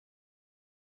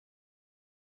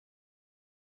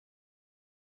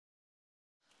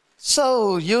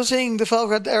So, using the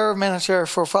Valgrind Error Manager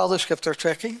for file descriptor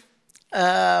tracking.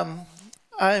 I'm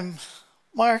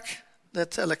Mark,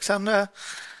 that's Alexandra.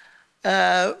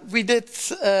 We did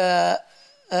a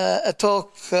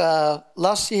talk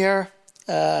last year.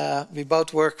 We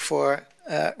both work for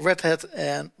Red Hat,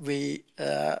 and we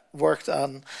worked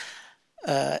on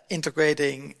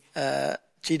integrating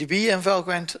GDB and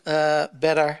Valgrind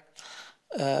better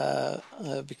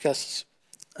because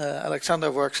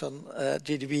Alexander works on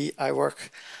GDB, I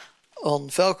work on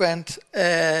Valgrind,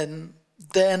 and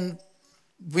then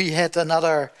we had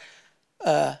another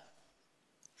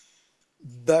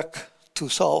bug to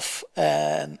solve,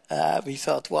 and we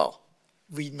thought, well,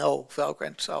 we know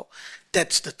Valgrind, so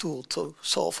that's the tool to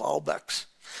solve all bugs.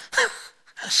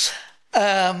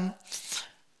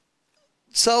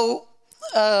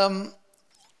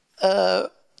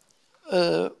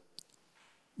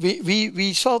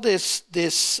 We saw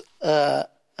this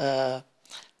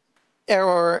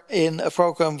error in a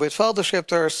program with file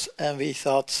descriptors, and we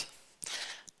thought,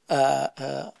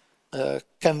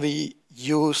 can we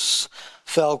use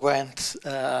Valgrind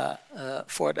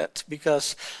for that?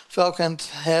 Because Valgrind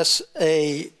has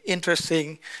a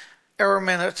interesting error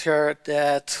manager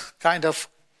that kind of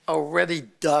already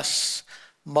does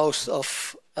most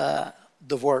of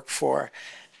the work for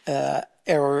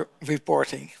error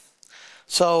reporting.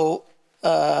 So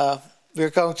we're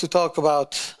going to talk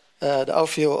about the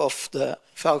overview of the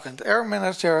Valgrind Error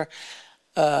Manager,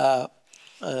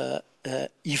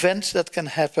 events that can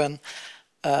happen,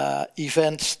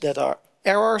 events that are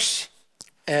errors,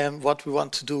 and what we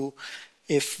want to do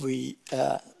if we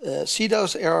see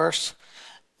those errors.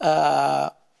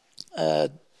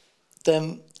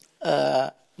 Then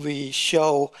we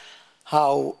show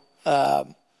how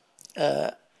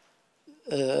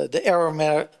the error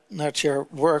manager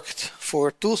worked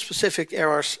for tool-specific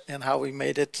errors and how we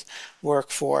made it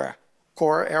work for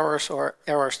core errors or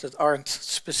errors that aren't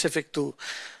specific to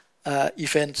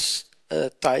events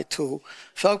tied to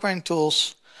Valgrind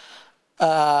tools.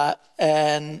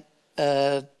 And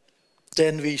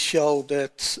then we show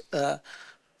that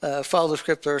file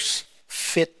descriptors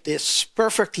fit this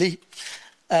perfectly.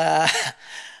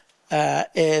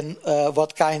 And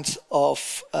what kinds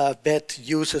of bad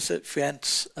usage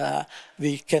events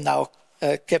we can now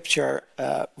capture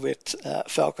with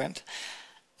Valgrind.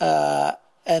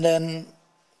 And then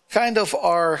kind of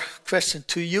our question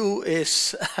to you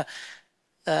is,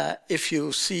 if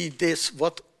you see this,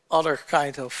 what other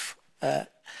kind of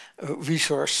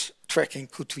resource tracking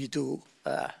could we do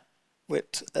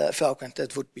with Valgrind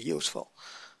that would be useful?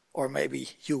 Or maybe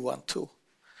you want to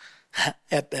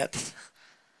add that.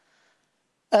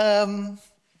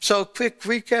 So quick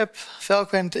recap,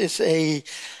 Valgrind is a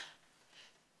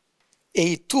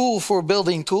tool for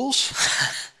building tools,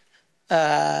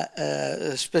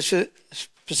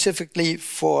 specifically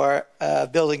for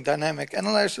building dynamic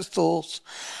analysis tools.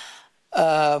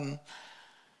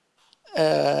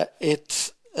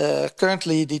 It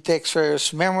currently detects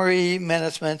various memory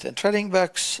management and threading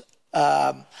bugs.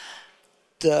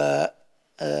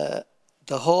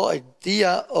 The whole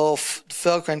idea of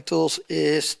Valgrind tools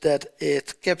is that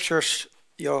it captures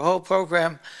your whole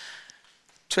program,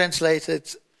 translates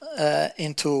it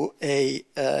into a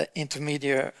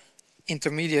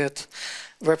intermediate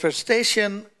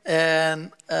representation,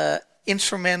 and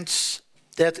instruments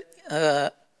that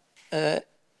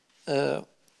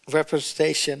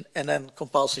representation and then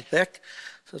compiles it back.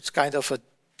 So it's kind of a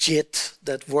JIT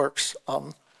that works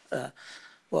on,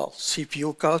 well,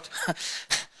 CPU code.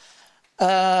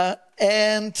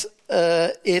 And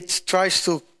it tries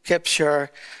to capture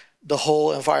the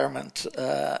whole environment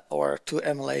or to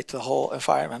emulate the whole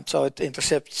environment. So it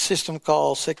intercepts system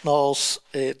call signals,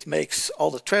 it makes all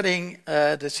the threading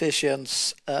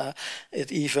decisions,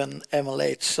 it even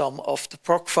emulates some of the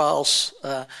proc files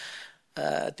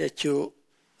that you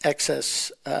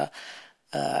access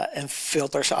and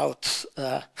filters out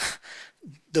the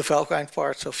Valgrind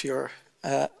parts of your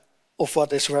of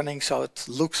what is running, so it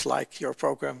looks like your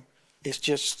program is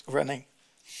just running.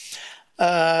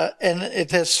 And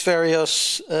it has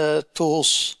various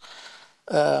tools.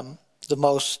 The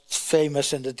most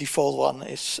famous and the default one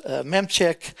is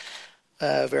memcheck,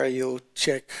 where you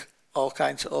check all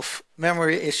kinds of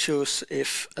memory issues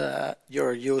if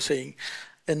you're using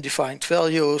undefined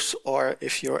values or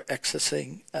if you're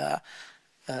accessing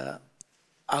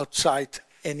outside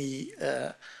any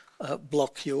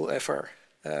block you ever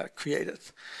created.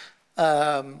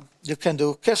 You can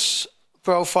do cache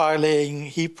profiling,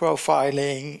 heap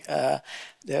profiling,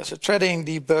 there's a threading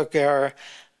debugger,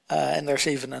 and there's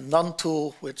even a none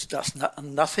tool which does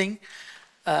nothing.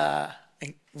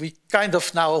 and we kind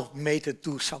of now made it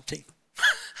do something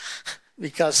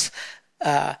because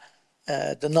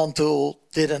the non-tool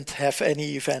didn't have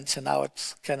any events, and now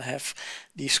it can have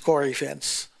these core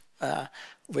events,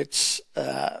 which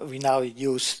we now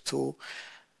use to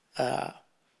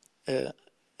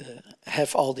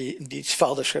have all these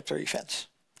file descriptor events.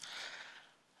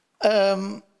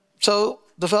 So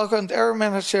the Valgrind Error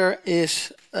Manager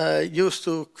is used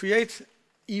to create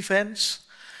events,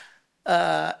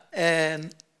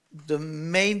 and the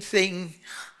main thing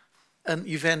an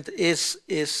event is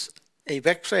a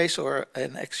backtrace or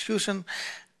an execution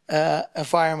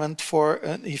environment for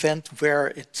an event where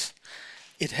it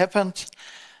happened.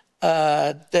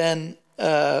 Then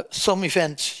some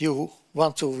events you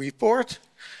want to report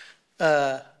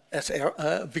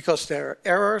because they're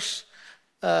errors.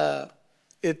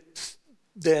 It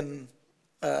then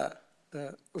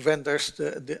renders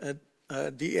the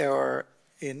error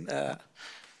in a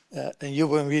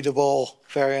human readable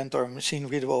variant or machine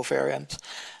readable variant,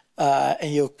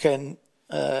 and you can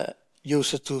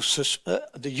use it to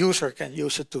the user can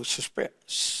use it to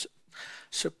suppress.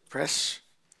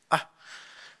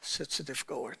 Such a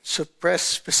difficult word. Suppress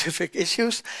specific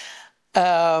issues,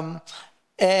 and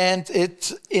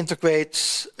it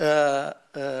integrates with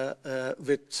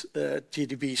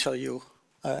GDB, so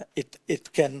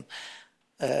it can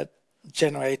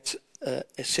generate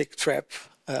a SIG trap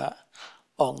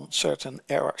on certain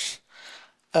errors.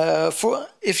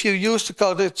 If you use the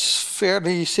code, it's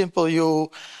fairly simple.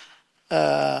 You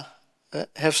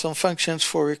have some functions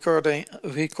for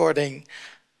recording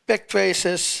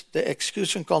backtraces, the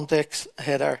execution context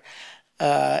header,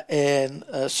 and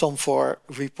some for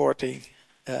reporting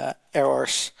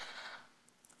errors.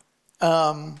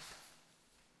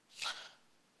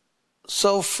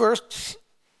 So first,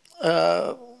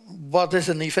 what is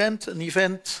an event? An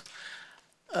event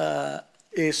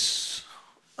is,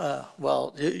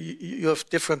 well, you have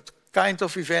different kinds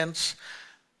of events.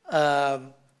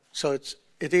 So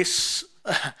it is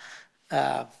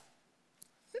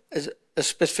a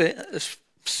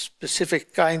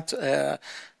specific kind,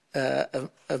 a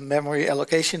memory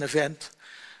allocation event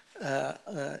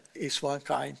is one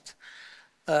kind.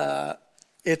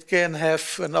 It can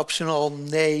have an optional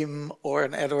name or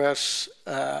an address,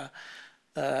 and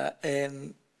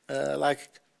like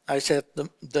I said,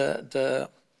 the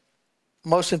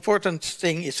most important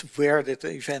thing is where did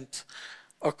the event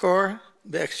occur.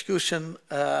 The execution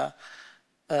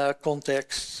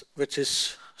context, which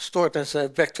is stored as a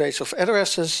backtrace of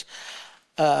addresses,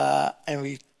 and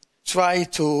we try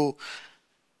to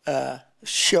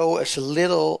show as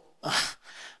little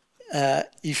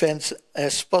events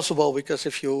as possible, because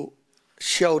if you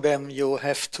show them, you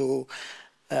have to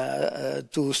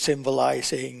do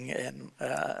symbolizing and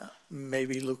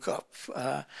maybe look up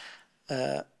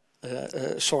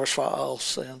source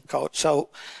files and code. So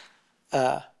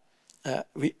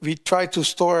we try to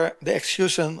store the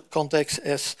execution context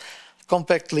as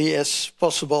compactly as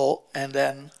possible, and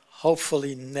then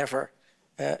hopefully never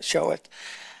show it.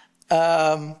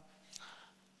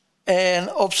 And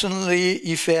optionally,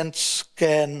 events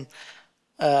can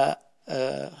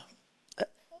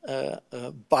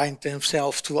bind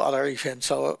themselves to other events.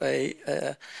 So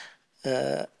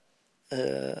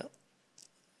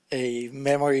a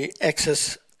memory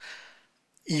access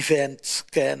event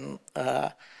can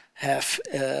have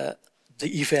the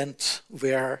event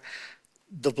where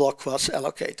the block was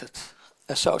allocated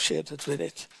associated with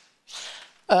it.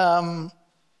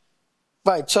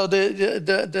 Right, so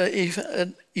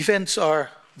the events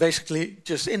are basically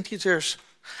just integers,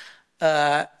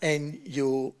 and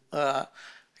you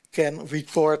can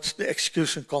record the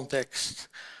execution context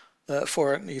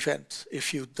for an event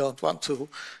if you don't want to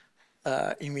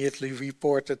immediately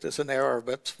report it as an error,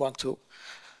 but want to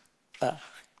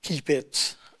keep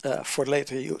it for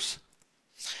later use.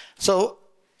 So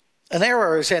an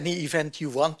error is any event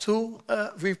you want to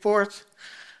report.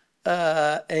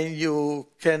 And you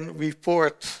can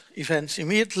report events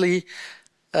immediately.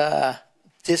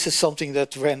 This is something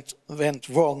that went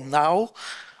wrong now.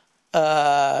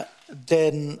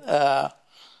 Then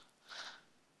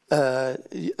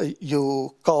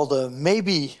you call the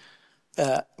maybe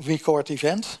record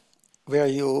event, where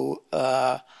you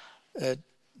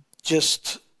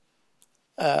just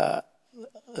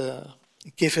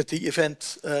give it the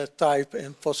event type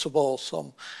and possible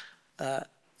some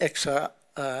extra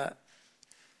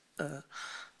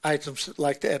items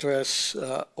like the address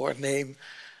or name,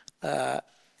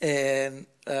 and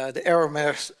the error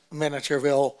manager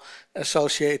will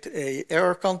associate a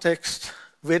error context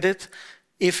with it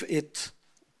if it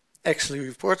actually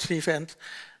reports the event,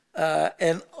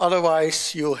 and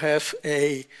otherwise you have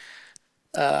a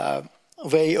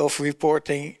way of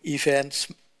reporting events,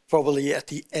 probably at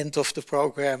the end of the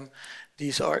program.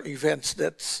 These are events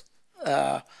that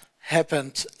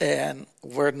happened and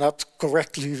were not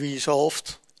correctly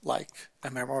resolved, like a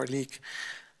memory leak,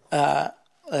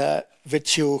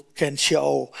 which you can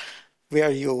show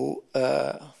where you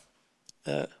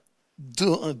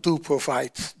do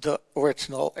provide the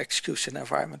original execution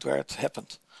environment where it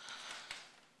happened.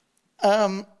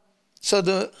 So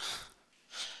the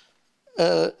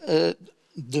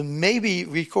maybe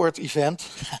record event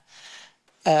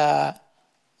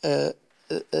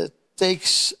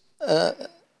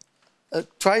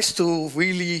tries to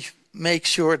really make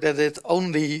sure that it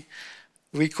only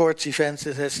records events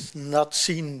it has not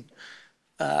seen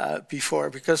before,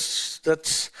 because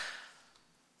that's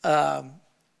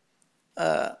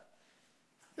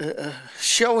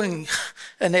showing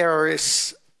an error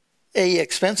is A,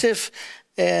 expensive,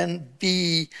 and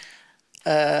B,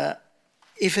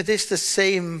 if it is the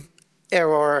same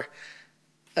error,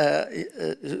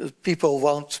 people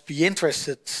won't be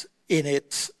interested in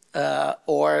it,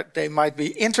 or they might be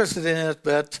interested in it,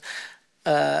 but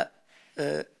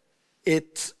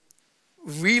it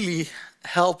really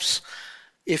helps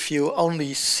if you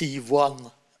only see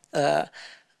one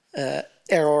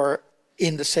error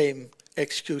in the same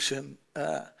execution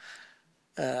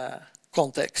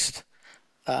context.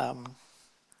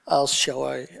 I'll show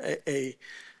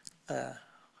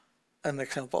an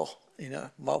example in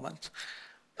a moment.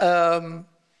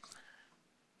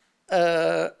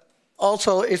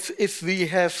 Also, if we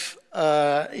have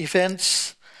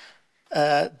events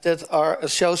that are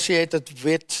associated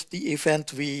with the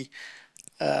event, we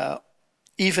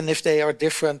even if they are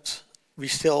different, we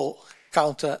still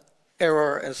count the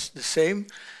error as the same.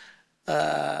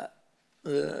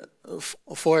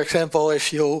 For example,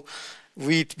 if you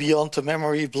read beyond the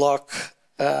memory block,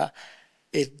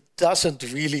 it doesn't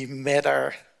really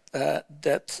matter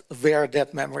where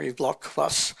that memory block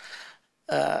was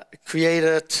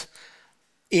created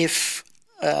if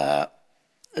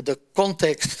the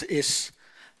context is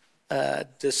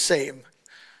the same.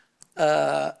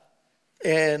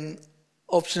 And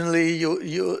optionally,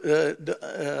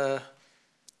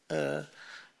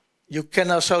 you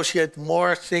can associate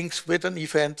more things with an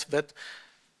event, but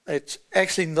it's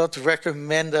actually not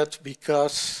recommended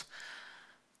because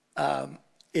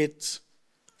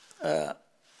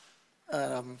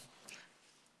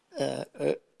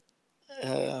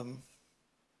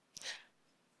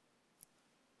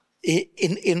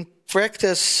in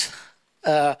practice,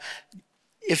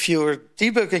 if you're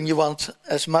debugging, you want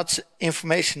as much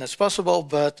information as possible,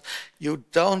 but you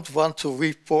don't want to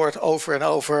report over and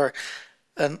over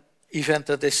an event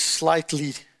that is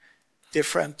slightly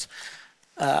different.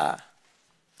 And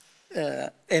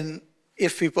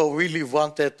if people really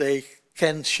want that, they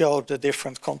can show the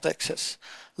different contexts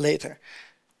later.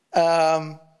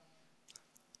 And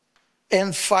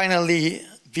finally,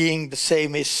 being the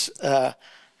same is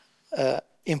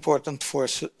important for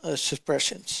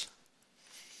suppressions.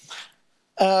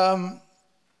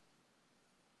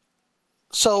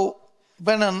 So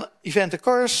when an event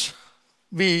occurs,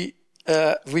 we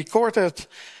record it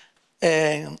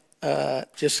and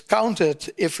just count it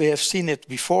if we have seen it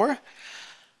before.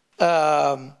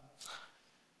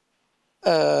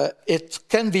 It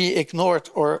can be ignored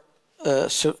or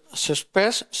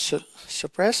suppressed.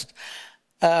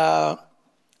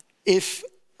 If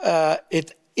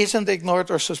it isn't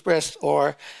ignored or suppressed,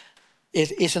 or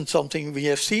it isn't something we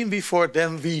have seen before,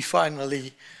 then we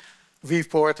finally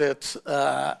report it,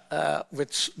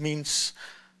 which means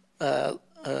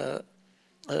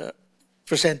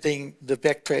presenting the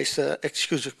backtrace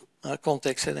execution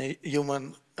context in a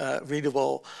human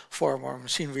readable form or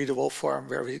machine readable form,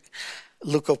 where we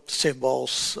look up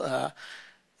symbols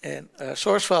and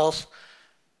source files,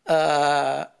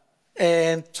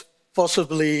 and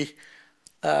possibly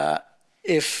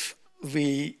if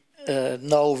we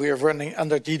know we're running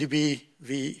under GDB,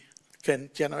 we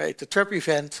can generate a trap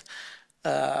event,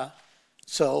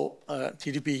 so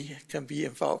GDB can be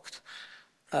invoked,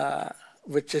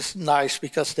 which is nice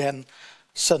because then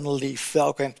suddenly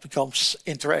Valgrind becomes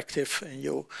interactive and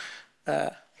you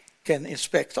can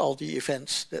inspect all the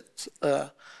events that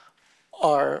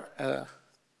are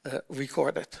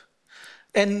recorded.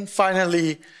 And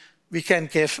finally, we can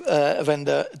give, when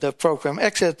the program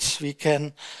exits, we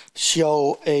can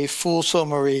show a full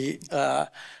summary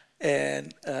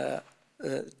and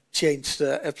change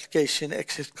the application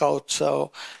exit code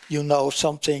so you know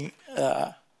something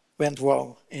went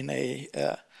wrong in a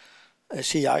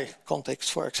CI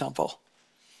context, for example.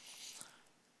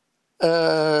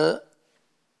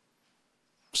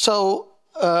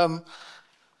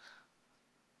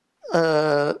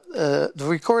 the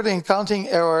recording counting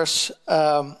errors.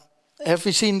 Have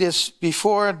we seen this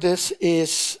before? This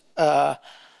is an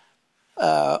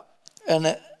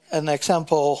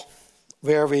example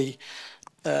where we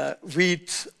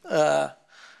read.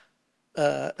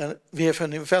 We have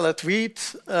an invalid read,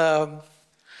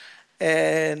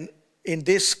 and in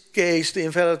this case, the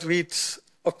invalid read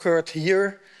occurred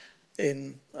here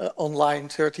on line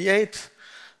 38.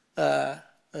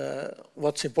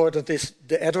 What's important is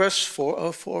the address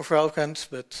for Valgrind,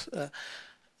 but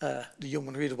the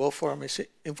human readable form is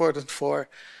important for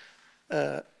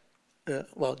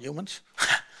well, humans,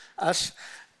 us.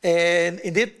 And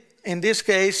in this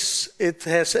case, it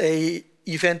has a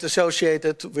event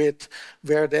associated with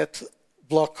where that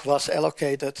block was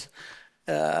allocated.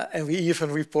 And we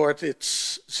even report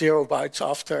it's 0 bytes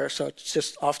after, so it's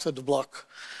just after the block.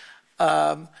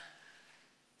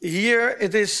 Here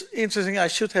it is interesting, I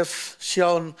should have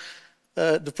shown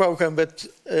the program, but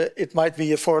it might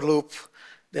be a for loop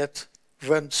that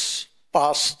runs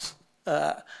past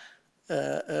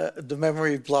the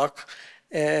memory block.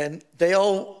 And they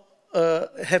all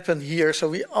happen here, so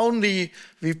we only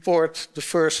report the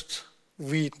first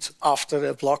read after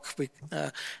the block.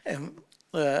 And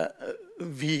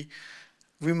we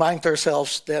remind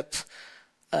ourselves that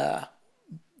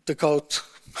the code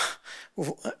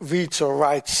reads or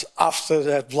writes after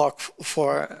that block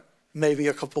for maybe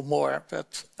a couple more,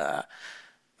 but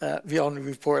we only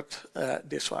report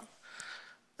this one.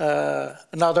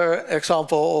 Another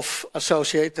example of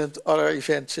associated other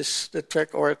events is the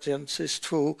track origins is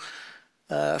true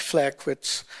flag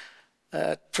with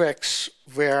tracks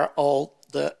where all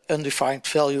the undefined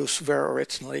values were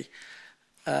originally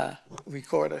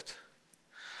recorded.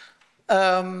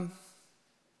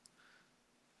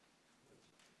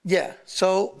 Yeah,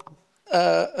 so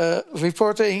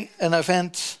reporting an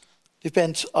event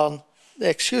depends on the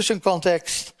execution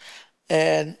context,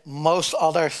 and most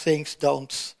other things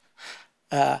don't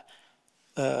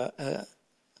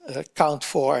count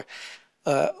for.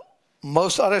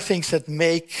 Most other things that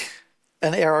make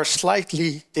an error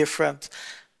slightly different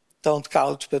don't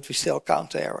count, but we still count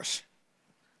the errors.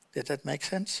 Did that make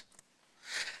sense?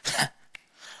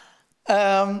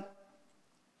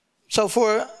 So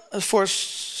for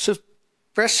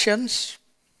suppressions,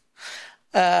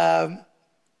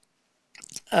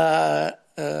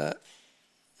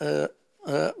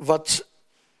 what's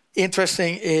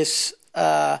interesting is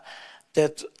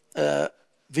that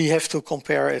we have to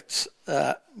compare it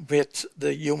with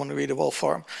the human readable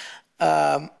form.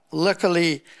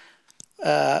 Luckily,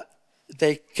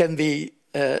 they can be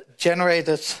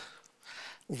generated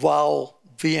while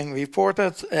being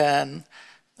reported, and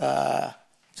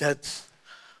that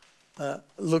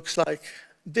looks like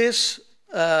this.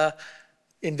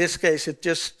 In this case, it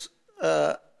just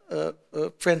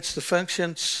prints the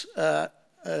functions that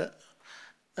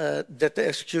the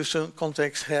execution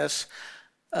context has,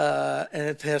 and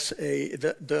it has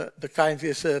the kind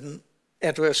is an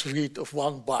address read of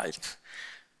 1 byte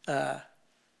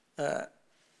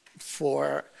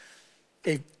for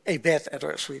a bad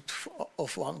address read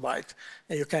of 1 byte,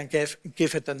 and you can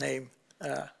give it a name.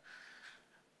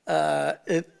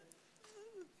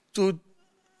 To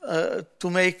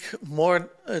make more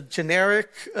generic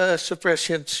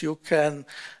suppressions, you can,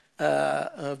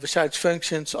 besides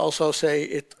functions, also say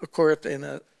it occurred in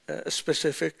a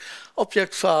specific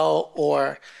object file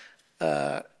or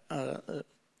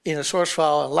in a source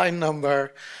file, a line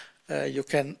number. You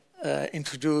can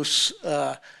introduce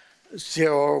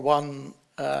 0 or 1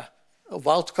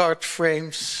 wildcard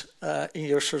frames in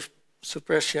your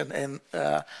suppression, and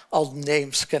all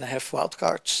names can have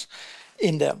wildcards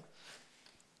in them.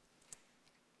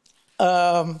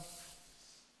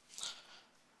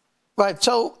 Right,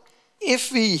 so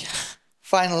if we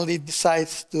finally decide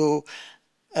to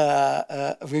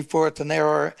report an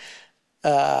error,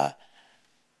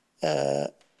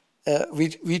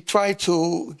 we try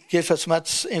to give as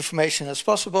much information as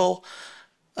possible.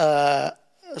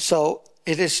 So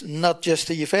it is not just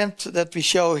the event that we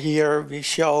show here. We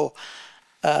show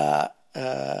that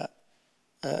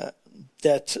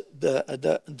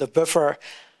the buffer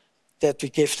that we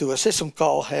give to a system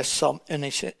call has some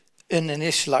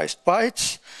uninitialized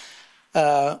bytes.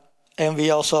 And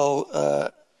we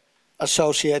also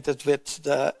associate it with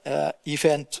the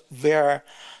event where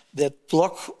that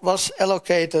block was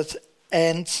allocated,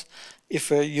 and if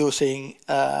we're using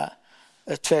a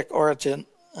track origin,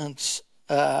 and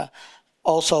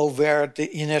also where the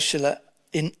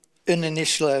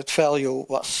uninitialized value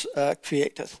was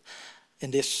created.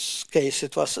 In this case,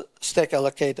 it was stack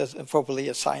allocated and probably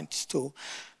assigned to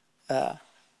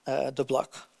the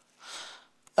block.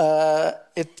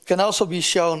 It can also be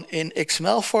shown in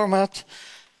XML format.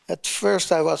 At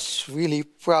first I was really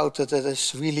proud that it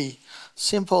is really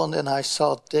simple, and then I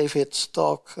saw David's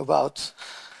talk about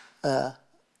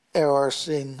errors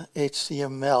in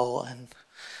HTML and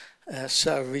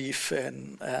serif,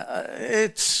 and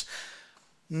it's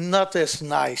not as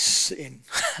nice in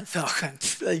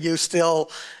Valgrind. You still,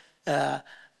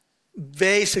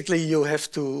 basically you have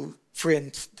to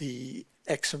print the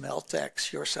XML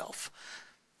tags yourself.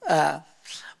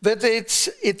 But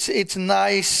it's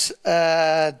nice.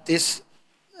 This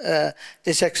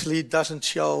actually doesn't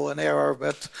show an error,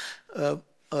 but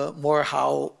more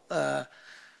how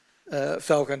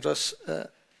Valgrind was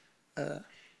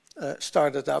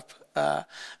started up.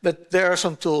 But there are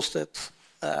some tools that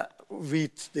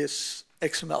read this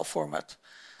XML format.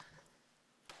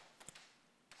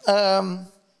 And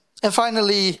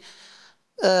finally,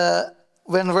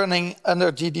 when running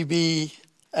under GDB,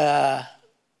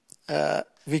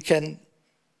 we can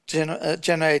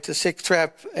generate a SIG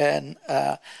trap and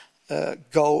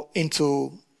go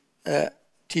into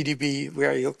TDB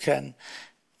where you can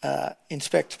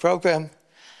inspect the program.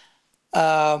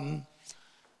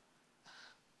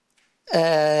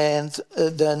 And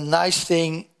the nice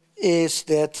thing is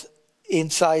that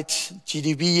inside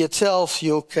GDB itself,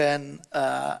 you can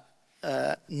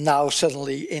now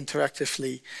suddenly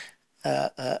interactively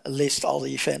list all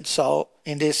the events. So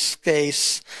in this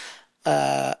case,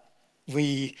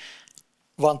 we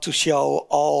want to show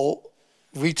all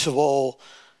reachable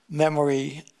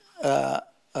memory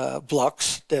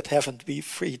blocks that haven't been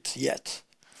freed yet,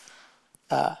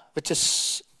 which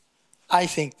is, I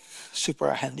think,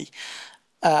 super handy.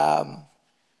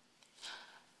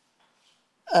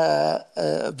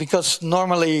 Because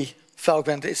normally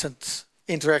Valgrind isn't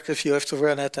interactive, you have to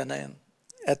run it, and then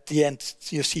at the end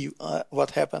you see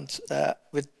what happened.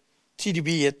 With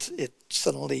GDB, it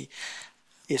suddenly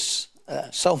is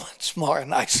so much more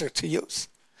nicer to use.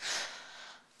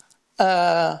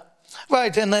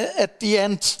 Right, and at the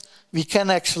end we can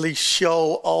actually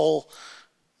show all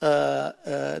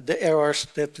the errors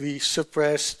that we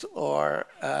suppressed or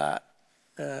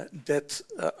that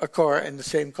occur in the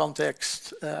same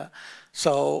context.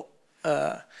 So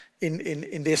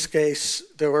in this case,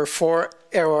 there were 4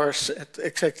 errors at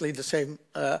exactly the same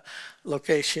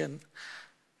location.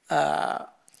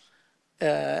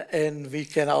 And we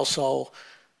can also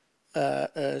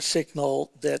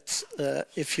signal that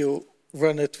if you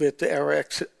run it with the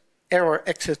error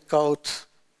exit code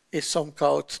is some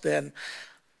code, then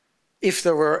if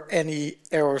there were any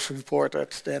errors reported,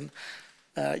 then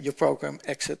your program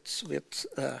exits with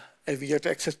a weird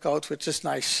exit code, which is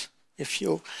nice if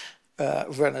you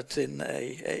run it in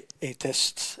a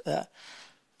test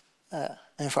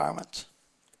environment.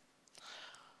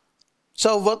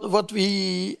 So what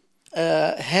we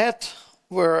had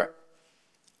were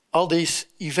all these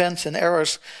events and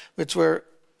errors which were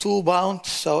tool bound.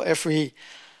 So every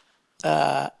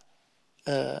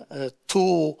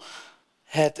tool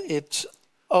had its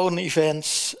own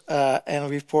events and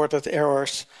reported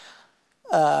errors.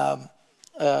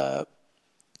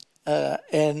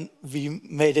 And we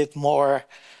made it more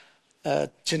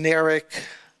generic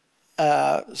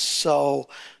so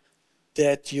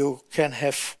that you can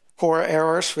have core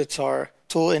errors which are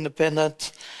tool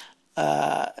independent.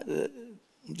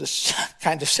 This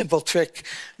kind of simple trick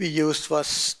we used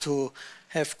was to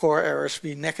have core errors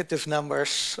be negative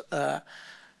numbers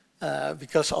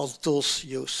because all the tools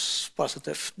use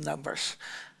positive numbers.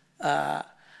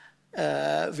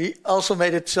 We also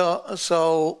made it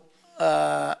so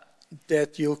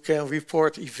that you can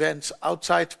report events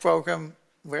outside the program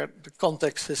where the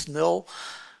context is null.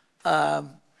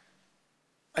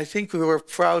 I think we were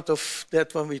proud of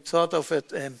that when we thought of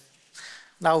it, and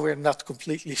now we're not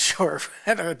completely sure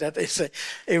whether that is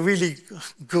a really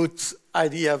good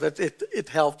idea, but it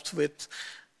helped with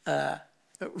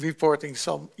reporting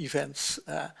some events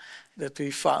that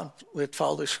we found with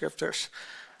file descriptors.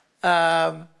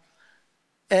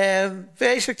 And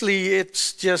basically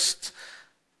it's just,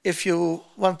 if you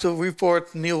want to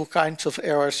report new kinds of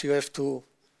errors, you have to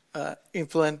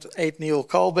implement 8 new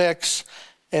callbacks,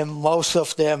 and most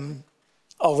of them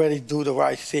already do the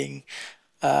right thing.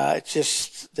 It's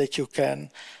just that you can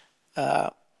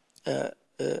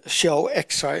show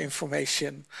extra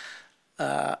information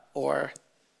or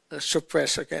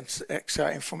suppress against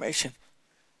extra information.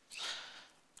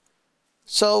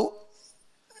 So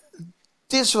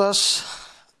this was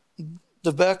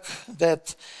the bug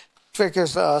that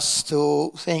triggers us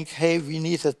to think, hey, we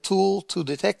need a tool to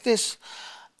detect this.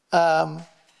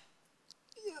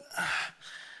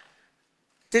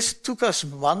 this took us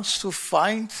months to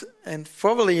find, and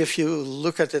probably if you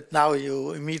look at it now,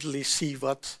 you immediately see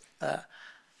what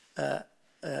the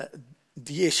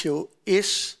issue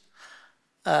is.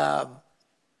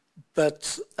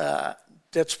 But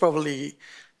that's probably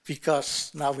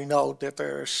because now we know that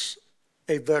there's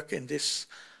a bug in this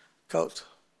code.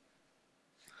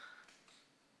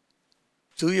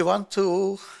 Do you want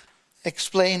to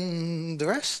explain the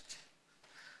rest?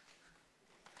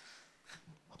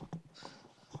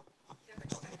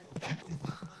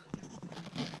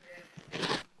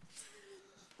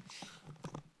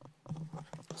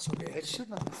 Sorry, I should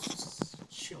not have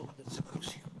shown that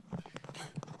supposed to.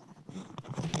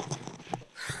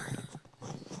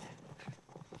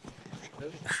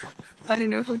 I don't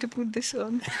know how to put this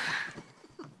on.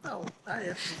 No, I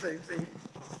have the same thing.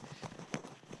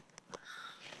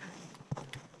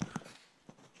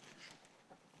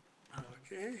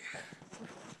 Okay.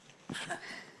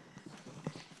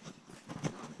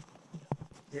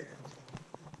 Yeah.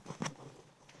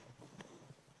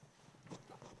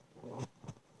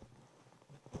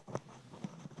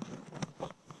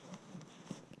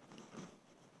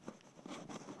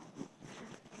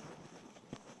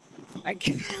 I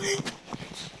can.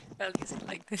 I'll use it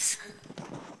like this.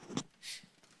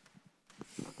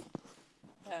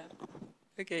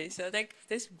 Okay, so like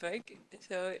this bug,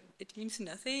 so it means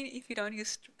nothing if you don't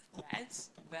use threads,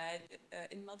 but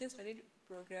in multi-threaded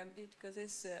program it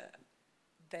causes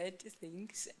bad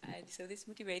things, and so this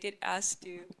motivated us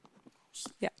to,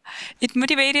 it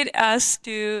motivated us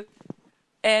to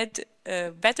add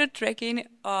better tracking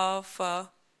of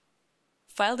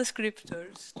file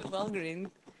descriptors to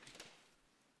Valgrind.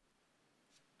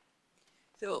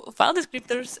 So file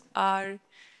descriptors are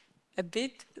a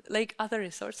bit like other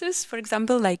resources. For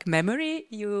example, like memory,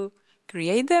 you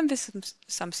create them with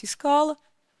some syscall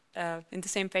in the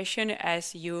same fashion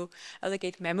as you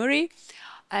allocate memory,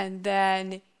 and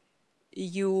then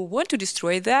you want to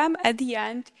destroy them at the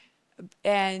end,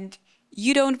 and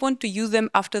you don't want to use them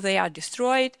after they are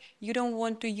destroyed. You don't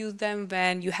want to use them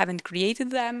when you haven't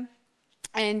created them,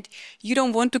 and you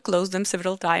don't want to close them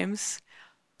several times.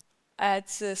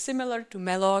 It's similar to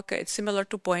malloc, it's similar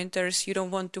to pointers. You don't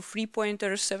want to free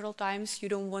pointers several times. You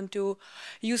don't want to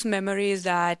use memory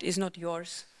that is not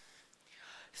yours.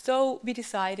 So we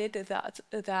decided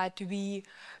that we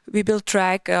will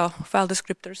track file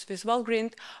descriptors with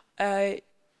Valgrind.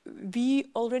 We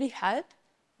already had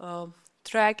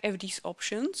track FD's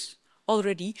options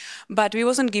already, but we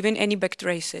wasn't given any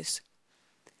backtraces.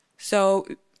 So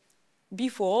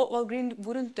before, Valgrind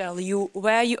wouldn't tell you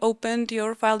where you opened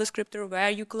your file descriptor, where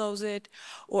you close it,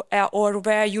 or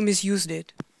where you misused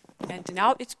it. And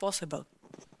now it's possible.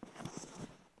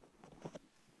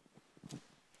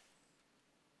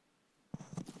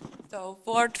 So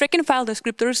for tracking file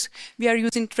descriptors, we are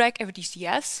using track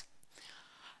FDCS.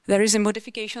 There is a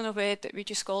modification of it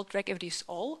which is called track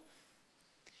FDSall.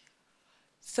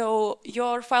 So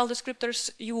your file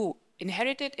descriptors, you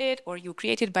inherited it or you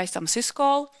created by some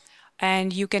syscall,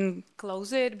 and you can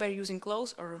close it by using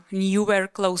close or newer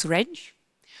close range,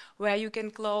 where you can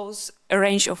close a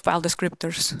range of file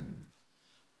descriptors.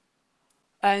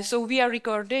 So we are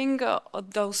recording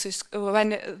those when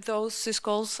those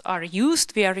syscalls are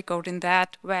used, we are recording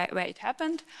that where it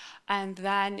happened. And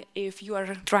then if you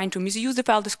are trying to misuse the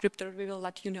file descriptor, we will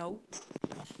let you know.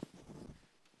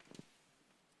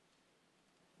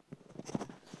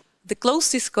 The close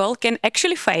syscall can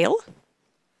actually fail.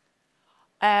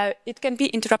 It can be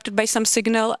interrupted by some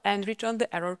signal and return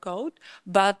the error code,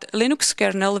 but Linux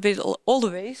kernel will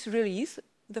always release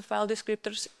the file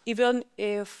descriptors even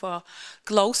if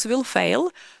close will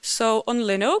fail. So on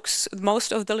Linux,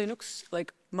 most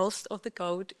of the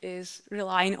code is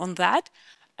relying on that,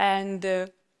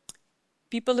 and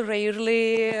people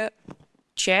rarely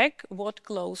check what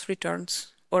close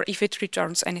returns or if it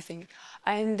returns anything.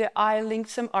 And I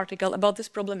linked some article about this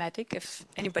problematic. If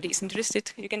anybody is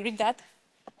interested, you can read that.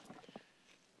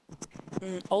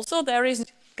 Also, there is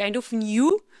kind of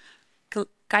new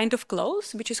kind of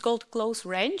close, which is called close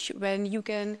range, when you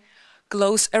can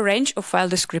close a range of file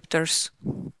descriptors.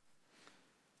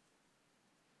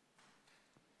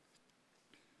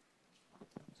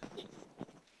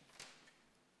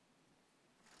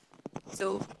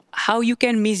 So how you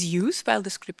can misuse file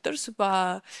descriptors?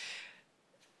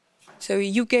 So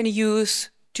you can use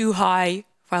too high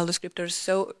file descriptors.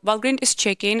 So Valgrind is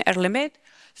checking a limit.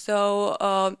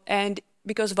 So and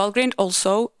because Valgrind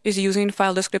also is using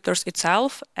file descriptors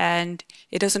itself, and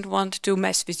it doesn't want to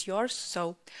mess with yours,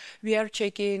 so we are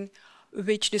checking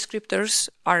which descriptors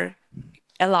are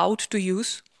allowed to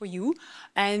use for you.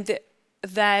 And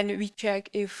then we check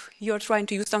if you're trying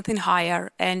to use something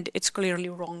higher and it's clearly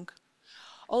wrong.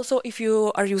 Also, if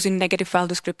you are using negative file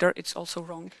descriptor, it's also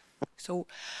wrong. So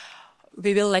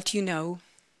we will let you know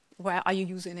where are you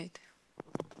using it.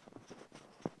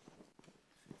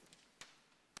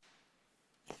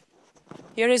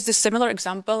 Here is the similar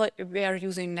example. We are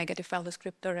using negative file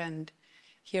descriptor, and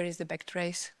here is the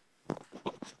backtrace.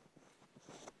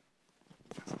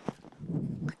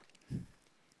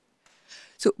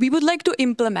 So we would like to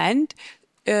implement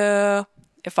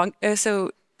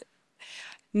so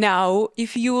now,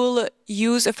 if you'll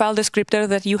use a file descriptor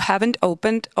that you haven't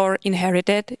opened or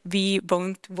inherited, we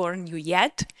won't warn you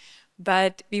yet,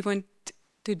 but we want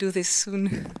to do this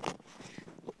soon.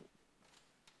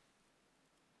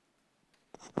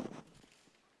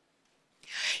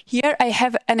 Here I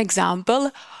have an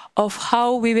example of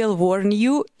how we will warn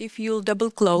you if you'll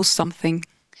double close something.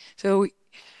 So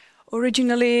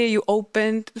originally you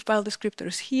opened the file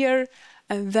descriptors here,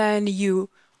 and then you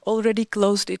already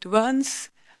closed it once,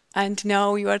 and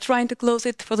now you are trying to close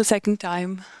it for the second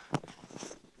time.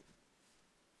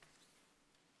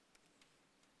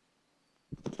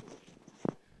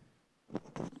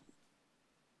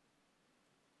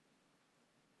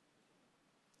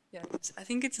 Yeah, I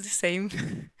think it's the same.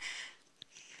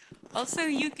 Also,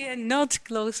 you cannot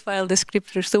close file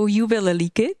descriptors, so you will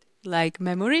leak it, like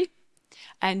memory,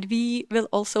 and we will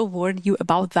also warn you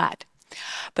about that.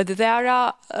 But there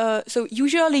are so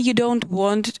usually you don't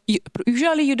want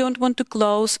to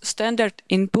close standard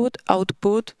input,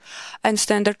 output, and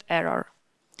standard error,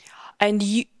 and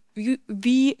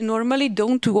we normally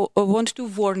don't want to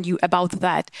warn you about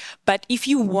that. But if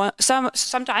you want,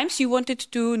 sometimes you wanted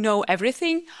to know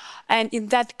everything, and in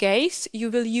that case you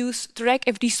will use track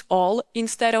fds all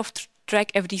instead of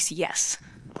track fds yes.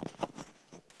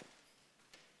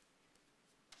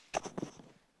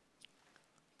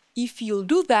 If you'll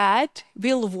do that,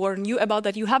 we'll warn you about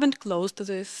that you haven't closed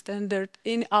the standard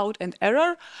in, out, and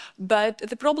error. But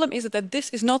the problem is that this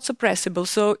is not suppressible.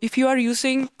 So if you are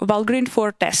using Valgrind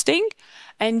for testing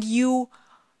and you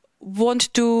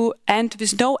want to end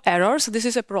with no errors, this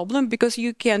is a problem because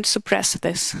you can't suppress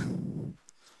this.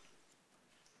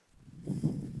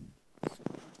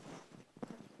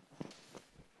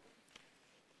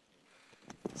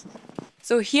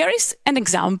 So here is an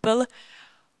example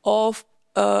of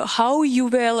how you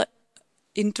will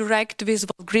interact with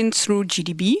Valgrind through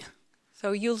GDB.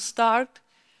 So you'll start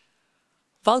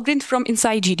Valgrind from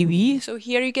inside GDB. So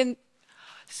here you can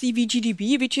see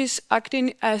VGDB, which is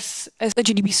acting as a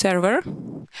GDB server,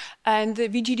 and the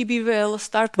VGDB will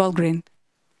start Valgrind.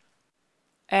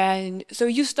 And so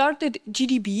you started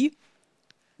GDB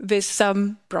with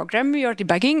some program you're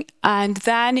debugging, and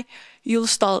then you'll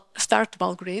start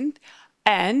Valgrind,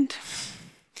 and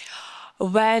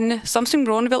when something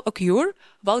wrong will occur,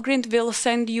 Valgrind will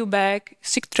send you back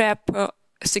SIGTRAP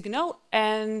signal,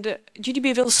 and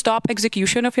GDB will stop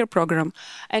execution of your program.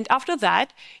 And after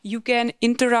that, you can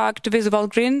interact with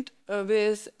Valgrind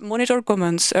with monitor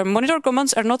commands. Monitor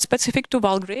commands are not specific to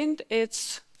Valgrind.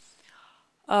 It's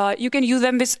you can use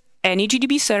them with any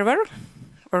GDB server,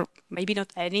 or maybe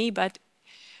not any, but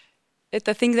it's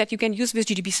a thing that you can use with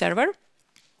GDB server.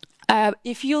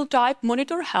 If you type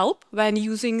monitor help when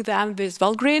using them with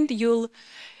Valgrind,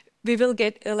 we will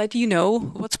let you know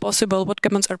what's possible, what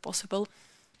commands are possible.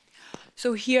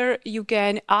 So here you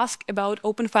can ask about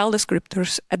open file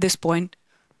descriptors at this point.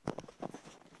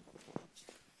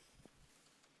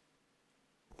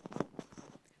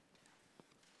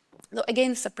 So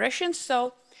again, suppression.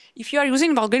 So if you are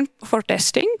using Valgrind for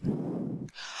testing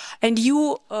and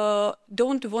you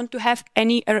don't want to have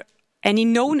any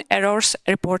known errors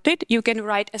reported, you can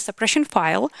write a suppression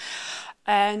file.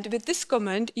 And with this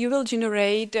command, you will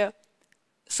generate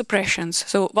suppressions.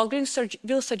 So Valgrind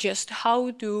will suggest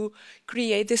how to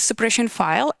create this suppression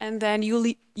file, and then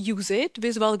you'll use it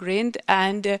with Valgrind,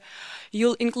 and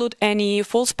you'll include any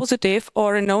false positive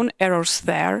or known errors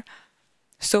there,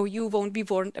 so you won't be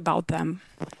warned about them.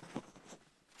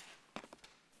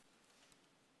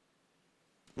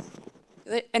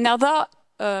 Another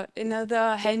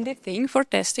handy thing for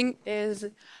testing is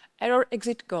error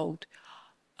exit code.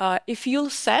 If you'll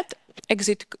set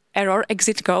error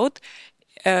exit code,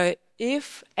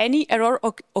 if any error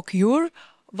occur,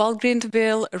 Valgrind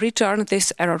will return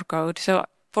this error code. So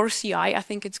for CI, I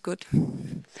think it's good.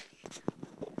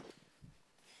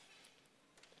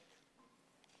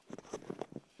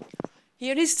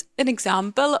 Here is an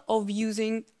example of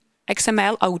using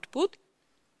XML output.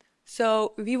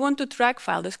 So we want to track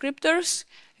file descriptors.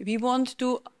 We want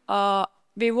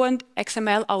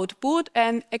XML output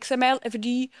and XML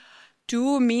FD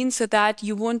 2 means that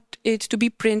you want it to be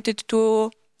printed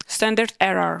to standard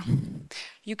error.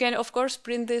 You can, of course,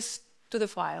 print this to the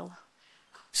file.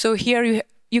 So here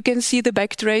you can see the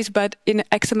backtrace, but in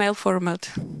XML format.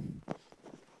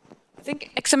 I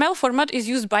think XML format is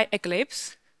used by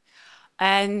Eclipse,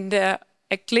 and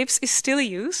Eclipse is still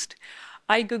used.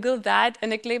 I googled that,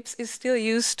 and Eclipse is still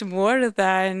used more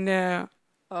than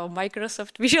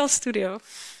Microsoft Visual Studio,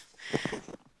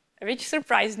 which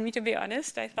surprised me, to be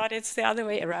honest. I thought it's the other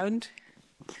way around.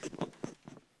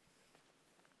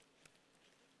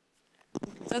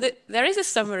 So there is a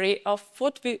summary of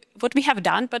what we have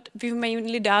done, but we've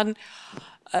mainly done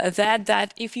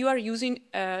that if you are using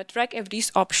track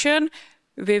FD's option,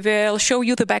 we will show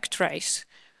you the backtrace.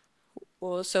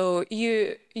 So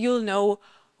you'll know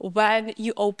when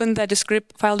you open the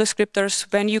file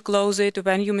descriptors, when you close it,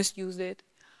 when you misuse it.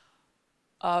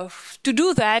 To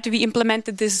do that, we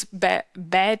implemented this bad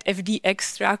FD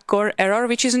extra core error,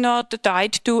 which is not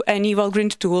tied to any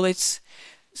Valgrind tool.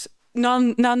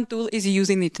 None tool is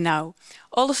using it now.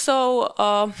 Also,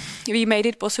 we made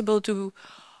it possible to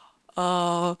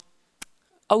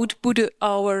output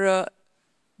our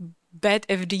bad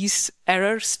FD's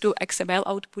errors to XML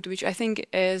output, which I think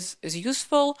is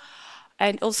useful.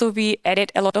 And also, we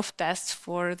added a lot of tests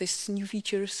for these new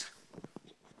features.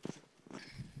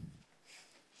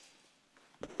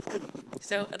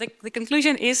 So the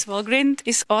conclusion is Valgrind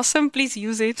is awesome. Please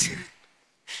use it.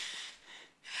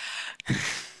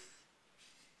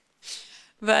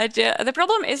 But the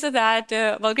problem is that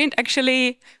Valgrind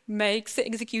actually makes the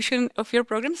execution of your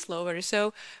program slower.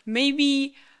 So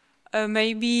maybe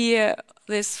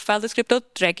this file descriptor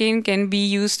tracking can be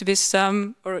used with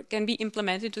or can be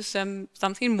implemented to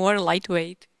something more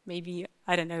lightweight. Maybe,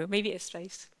 I don't know, maybe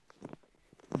S-trace.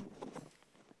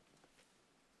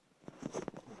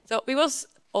 So we was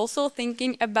also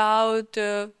thinking about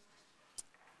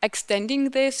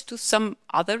extending this to some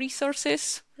other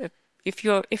resources.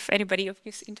 If anybody of you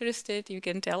is interested, you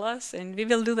can tell us, and we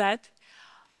will do that.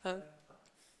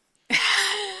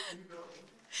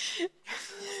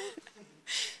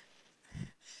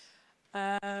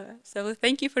 So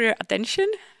thank you for your attention.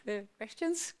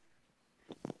 Questions?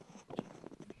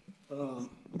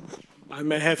 I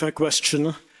may have a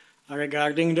question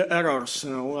regarding the errors.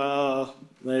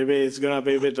 Maybe it's going to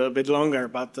be a bit longer,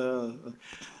 but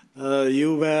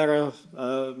you were,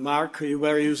 Mark, you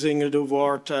were using the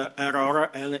word error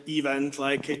and event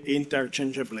like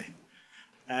interchangeably.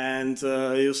 And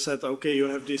you said, okay, you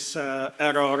have this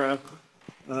error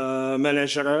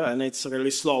manager and it's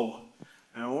really slow.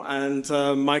 And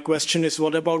my question is,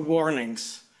 what about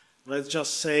warnings? Let's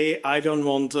just say I don't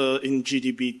want in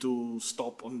GDB to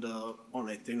stop on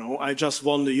it. I just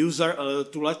want the user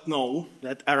to let know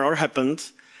that error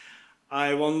happened.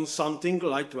 I want something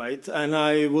lightweight, and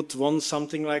I would want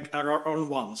something like error on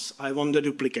once. I want the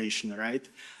duplication, right?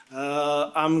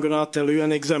 I'm gonna tell you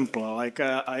an example. Like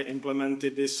I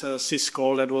implemented this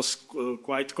syscall that was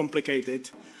quite complicated,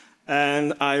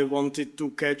 and I wanted to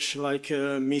catch like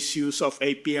misuse of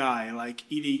API, like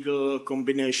illegal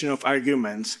combination of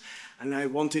arguments, and I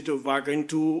wanted to Valgrind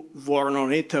to warn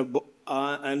on it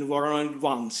and warn on it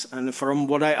once. And from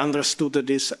what I understood,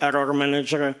 this error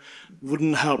manager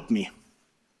wouldn't help me.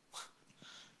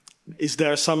 Is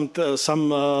there some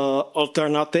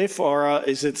alternative, or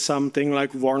is it something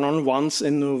like warn on once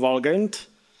in Valgrind?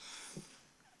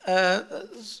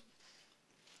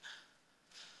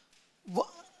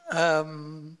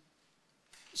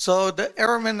 So the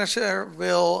error manager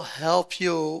will help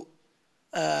you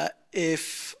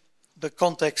if the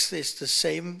context is the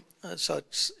same. So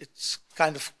it's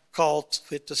kind of called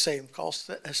with the same call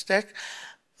stack.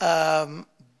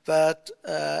 But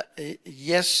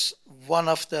yes, one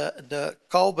of the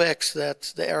callbacks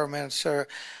that the error manager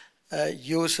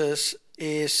uses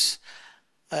is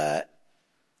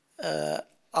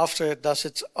after it does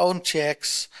its own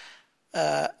checks,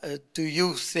 do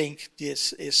you think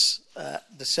this is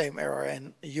the same error?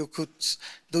 And you could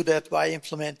do that by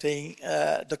implementing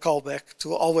the callback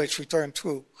to always return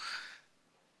true.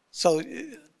 So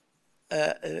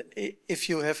if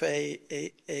you have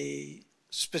a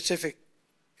specific,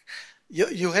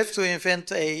 you have to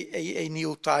invent a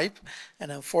new type,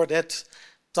 and then for that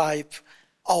type,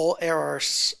 all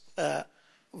errors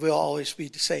will always be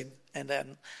the same. And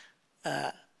then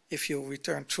if you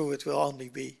return true, it will only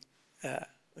be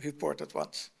reported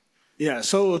once. Yeah,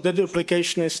 so the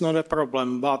duplication is not a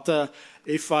problem, but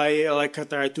if I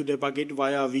try to debug it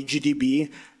via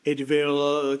VGDB, it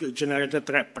will generate a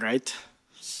trap, right?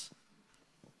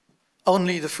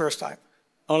 Only the first time.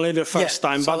 Only the first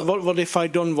time. So, but what if I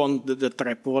don't want the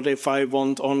trap? What if I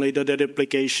want only the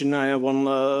replication? I want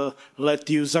to let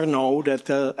user know that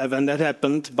event that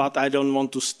happened, but I don't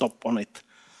want to stop on it.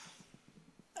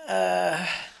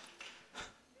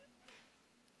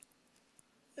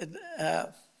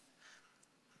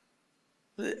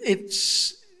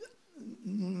 It's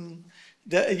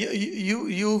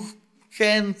you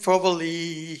can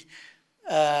probably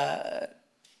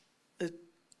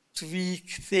tweak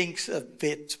things a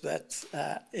bit, but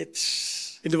it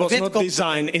was not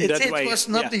designed in that way. It was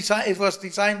not designed. It was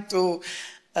designed to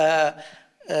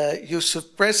you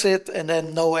suppress it, and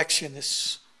then no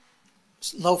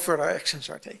further actions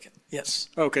are taken. Yes.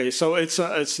 Okay, so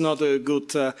it's not a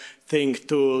good thing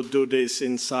to do this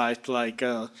inside like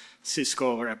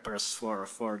Cisco wrappers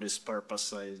for this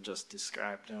purpose I just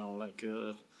described. You know, like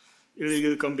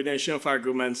illegal combination of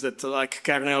arguments that like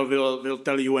kernel will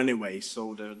tell you anyway.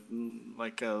 So the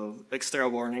like extra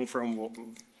warning from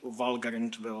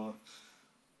Valgrind will.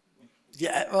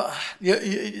 Yeah, well,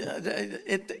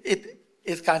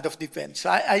 it kind of depends.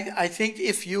 I think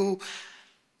if you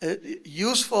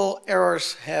useful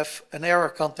errors have an error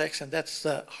context, and that's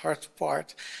the hard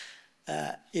part.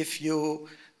 If you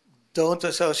don't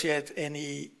associate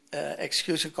any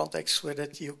execution context with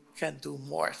it, you can do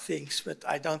more things, but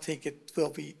I don't think it will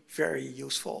be very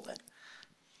useful then.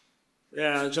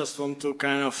 Yeah, I just want to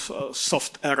kind of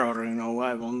soft error, you know.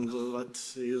 I want to let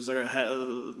the user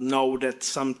know that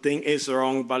something is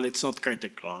wrong, but it's not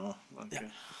critical. Okay. Yeah.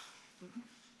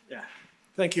 Yeah.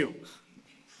 Thank you.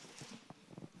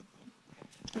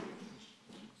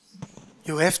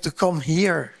 You have to come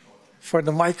here for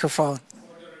the microphone.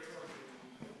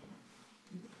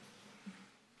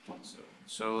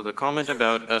 So the comment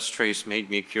about strace made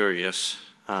me curious.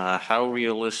 How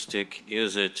realistic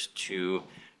is it to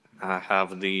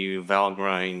have the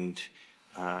Valgrind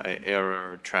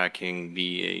error tracking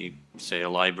be say a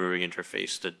library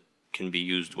interface that can be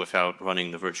used without running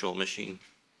the virtual machine?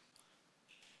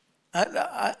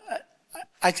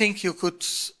 I think you could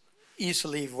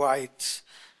easily write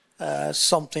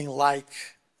something like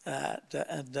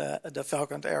the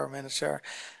Valgrind error manager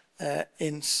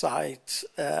inside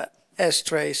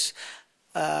strace.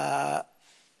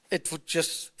 It would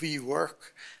just be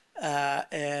work,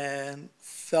 and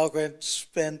Valgrind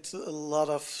spent a lot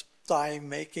of time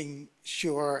making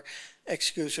sure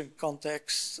execution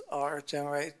contexts are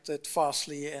generated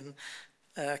fastly and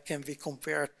can be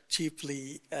compared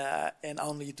cheaply, and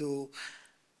only do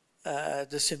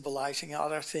the symbolizing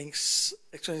other things.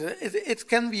 It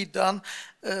can be done.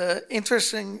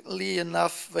 Interestingly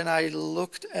enough, when I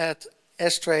looked at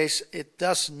strace, it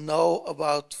does know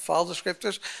about file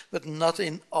descriptors, but not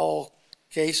in all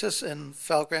cases, and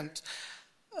Valgrind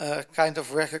kind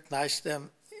of recognized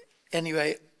them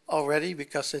anyway already,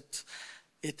 because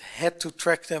it had to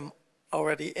track them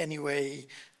already anyway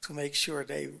to make sure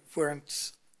they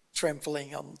weren't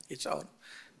trampling on its own.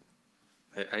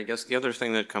 I guess the other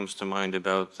thing that comes to mind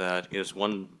about that is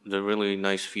the really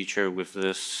nice feature with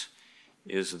this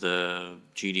is the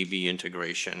GDB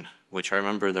integration, which I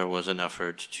remember there was an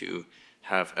effort to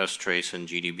have strace and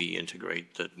GDB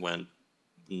integrate that went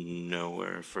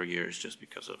nowhere for years just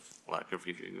because of lack of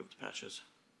review of the patches.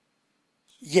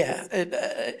 Yeah,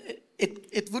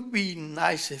 it would be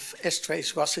nice if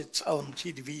strace was its own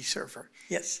GDB server,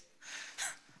 yes.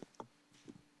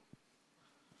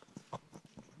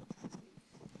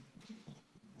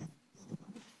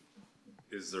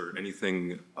 Is there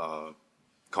anything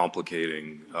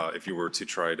complicating if you were to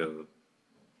try to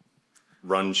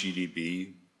run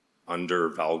GDB under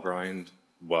Valgrind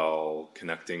while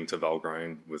connecting to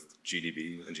Valgrind with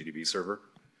GDB and GDB server?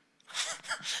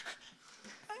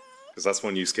 Because that's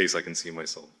one use case I can see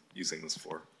myself using this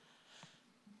for.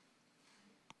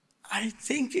 I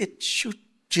think it should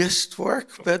just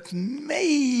work, but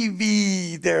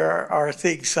maybe there are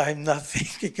things I'm not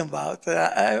thinking about.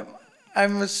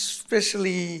 I'm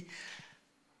especially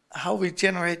how we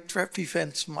generate trap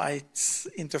events might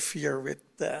interfere with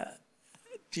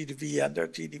GDB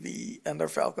under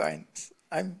Valgrind.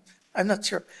 I'm not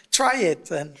sure. Try it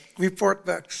and report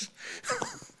bugs.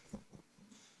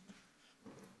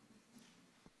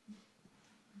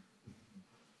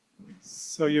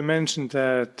 So you mentioned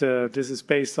that this is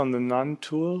based on the none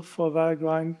tool for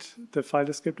Valgrind, the file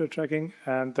descriptor tracking,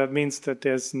 and that means that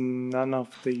there's none of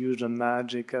the usual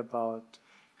magic about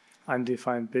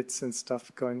undefined bits and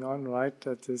stuff going on, right?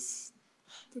 That is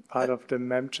part of the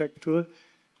memcheck tool.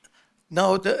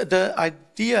 No, the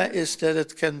idea is that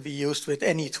it can be used with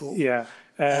any tool. Yeah,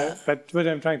 but what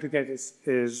I'm trying to get is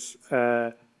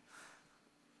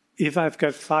if I've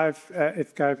got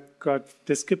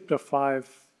descriptor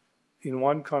 5 in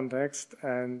one context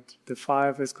and the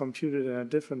 5 is computed in a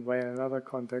different way in another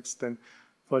context, then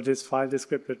for this file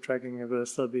descriptor tracking, it will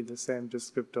still be the same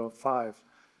descriptor of 5.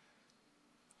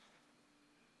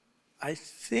 I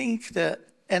think the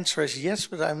answer is yes,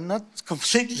 but I'm not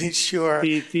completely sure.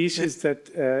 The issue is that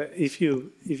if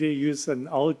you use an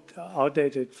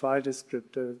outdated file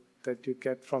descriptor that you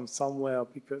get from somewhere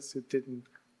because you didn't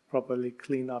properly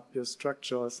clean up your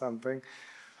structure or something,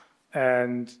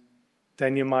 and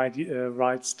then you might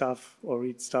write stuff or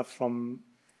read stuff from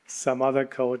some other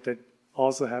code that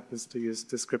also happens to use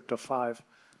descriptor 5.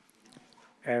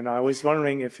 And I was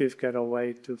wondering if you've got a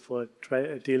way for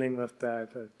dealing with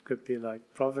that. It could be like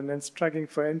provenance tracking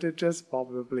for integers,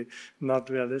 probably not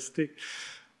realistic,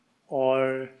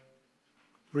 or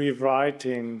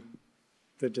rewriting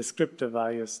the descriptor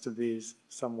values to be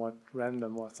somewhat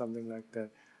random or something like that.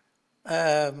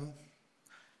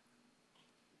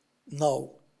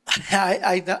 No,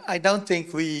 I don't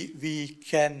think we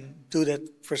can do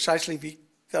that precisely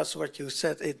because what you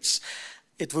said,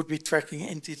 it would be tracking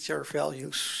integer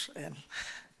values, and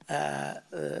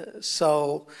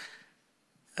so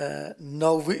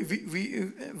no,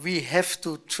 we have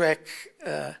to track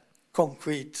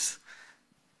concrete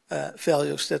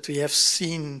values that we have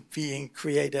seen being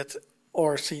created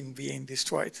or seen being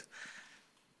destroyed.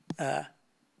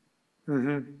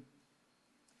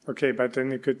 Okay, but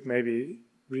then you could maybe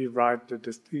rewrite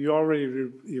you're already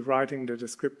rewriting the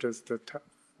descriptors that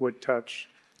would touch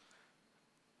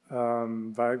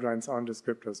Valgrind's own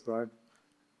descriptors, right?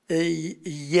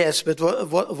 Yes, but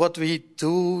what we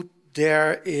do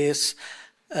there is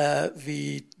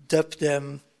we dub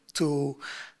them to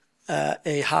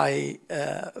a high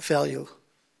value,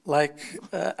 like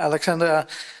Alexandra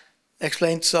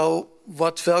explained. So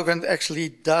what Valgrind actually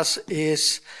does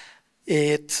is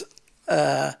it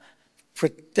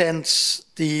pretends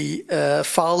the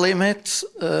file limit,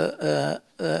 the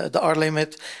R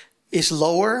limit, is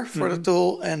lower for the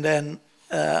tool, and then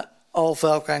all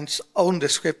Valgrind's own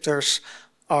descriptors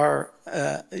are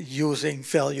using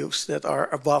values that are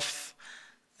above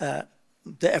the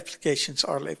application's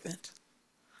R limit.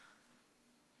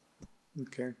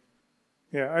 Okay.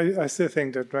 Yeah, I still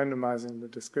think that randomizing the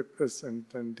descriptors and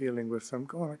then dealing with some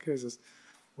corner cases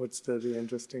would still be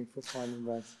interesting for finding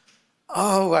that.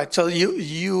 Oh, right. So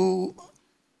you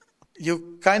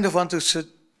kind of want to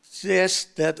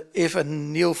suggest that if a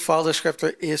new file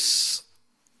descriptor is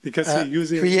because you're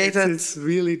using created, it's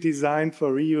really designed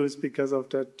for reuse because of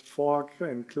that fork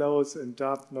and close and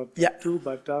dub, not do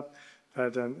but dub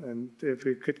pattern, and if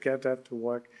we could get that to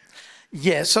work.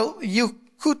 Yeah, so you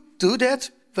could do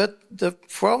that, but the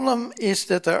problem is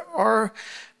that there are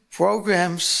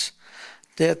programs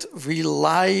that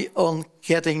rely on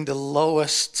getting the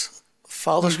lowest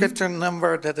file descriptor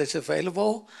number that is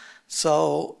available.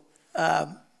 So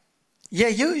yeah,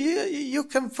 you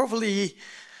can probably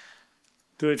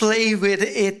play with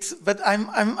it, but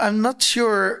I'm not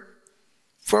sure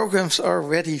programs are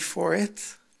ready for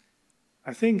it.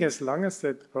 I think as long as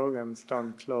that programs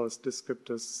don't close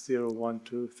descriptors 0, 1,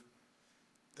 2,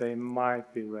 they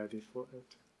might be ready for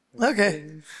it.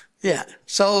 Okay. Yeah.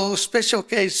 So special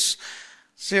case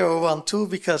 0, 1, 2,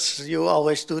 because you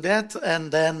always do that.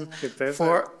 And then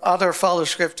for other file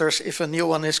descriptors, if a new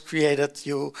one is created,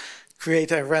 you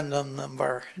create a random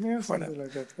number. Yeah, something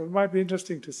like that. It might be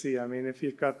interesting to see. I mean, if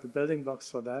you've got the building blocks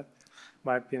for that,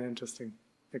 might be an interesting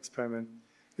experiment.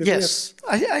 Yes,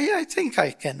 I think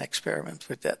I can experiment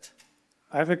with that.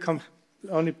 I have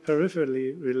only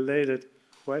peripherally related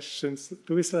questions.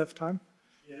 Do we still have time?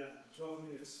 Yeah, 12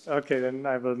 minutes. Okay, then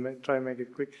I will try and make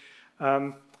it quick.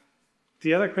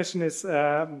 The other question is,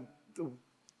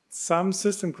 some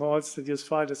system calls that use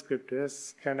file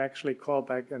descriptors can actually call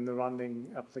back in the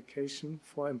running application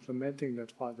for implementing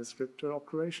that file descriptor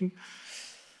operation.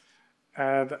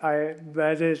 And I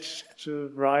managed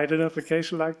to write an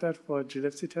application like that for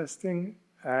glibc testing,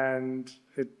 and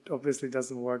it obviously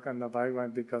doesn't work under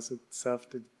Valgrind because it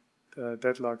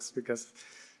self-deadlocks, because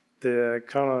the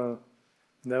kernel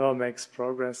never makes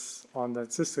progress on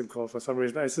that system call for some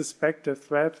reason. I suspect the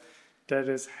thread that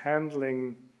is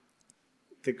handling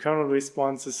the kernel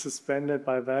response is suspended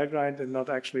by Valgrind and not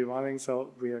actually running,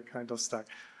 so we are kind of stuck.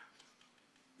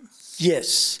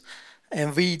 Yes,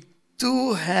 and we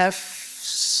do have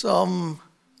some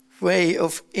way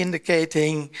of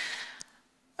indicating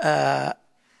a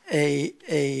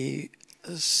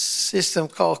system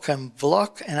call can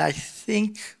block, and I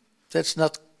think that's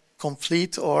not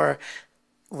complete, or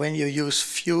when you use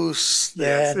fuse,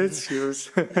 then, yes, it's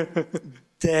fuse.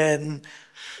 then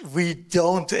we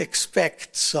don't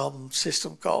expect some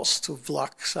system calls to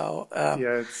block. So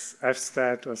yeah, it's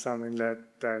fstat or something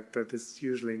that is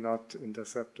usually not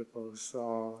interceptable.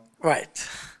 So right.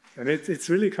 and it's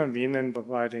really convenient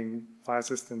providing file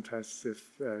system tests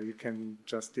if you can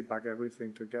just debug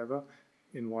everything together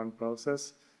in one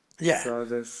process. Yeah. So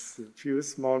there's a few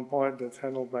small points that's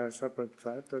handled by a separate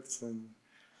thread. That's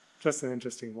just an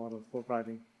interesting model for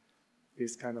writing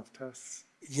these kind of tests.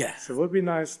 Yeah. So it would be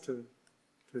nice to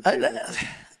do that.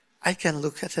 I can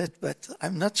look at it, but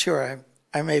I'm not sure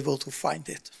I'm able to find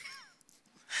it.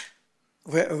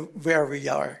 Where we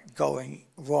are going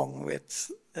wrong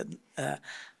with The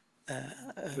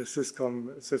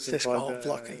syscall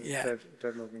blocking, yeah.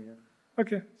 Deadlocking, yeah.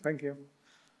 Okay, thank you.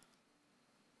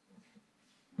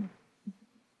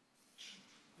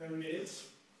 10 minutes.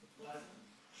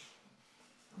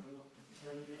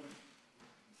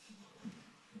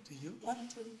 Do you want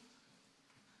to?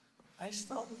 I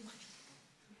stop.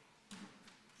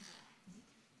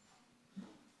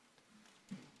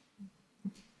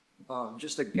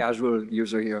 Just a casual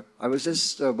user here. I was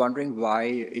just wondering why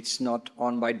it's not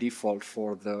on by default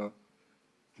for the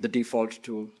default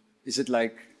tool. Is it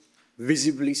like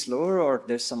visibly slower, or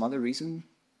there's some other reason?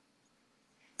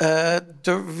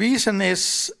 The reason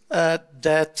is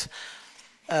that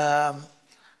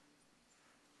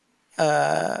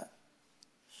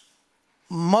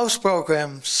most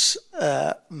programs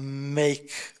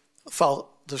make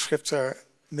file descriptor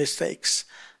mistakes.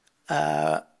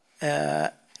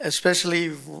 Especially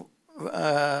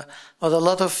what a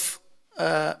lot of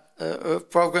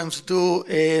programs do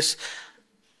is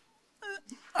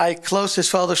I close this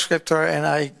file descriptor and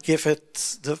I give it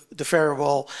the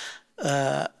variable,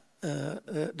 the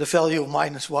value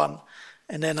 -1.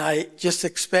 And then I just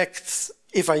expect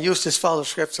if I use this file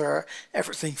descriptor,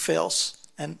 everything fails.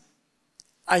 And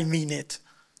I mean it,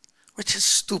 which is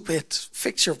stupid.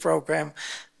 Fix your program.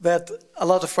 But a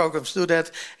lot of programs do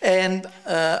that, and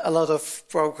a lot of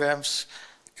programs,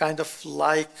 kind of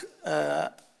like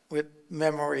with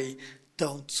memory,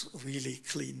 don't really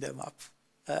clean them up.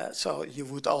 So you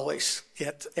would always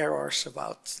get errors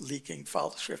about leaking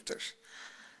file descriptors.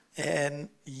 And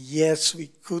yes, we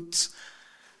could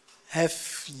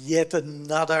have yet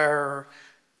another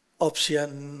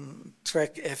option.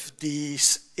 Track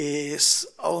FDs is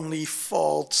only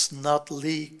faults, not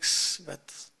leaks,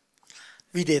 but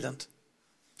we didn't.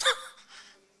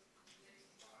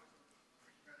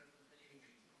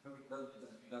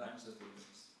 That answers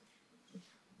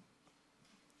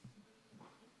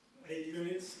the 8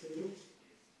 minutes, can you?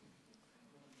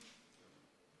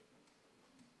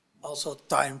 Also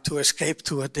time to escape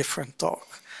to a different talk.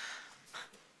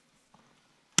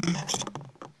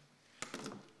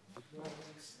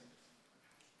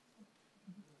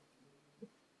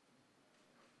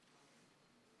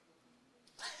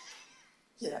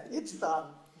 Yeah, it's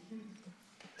done.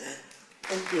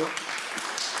 Thank you.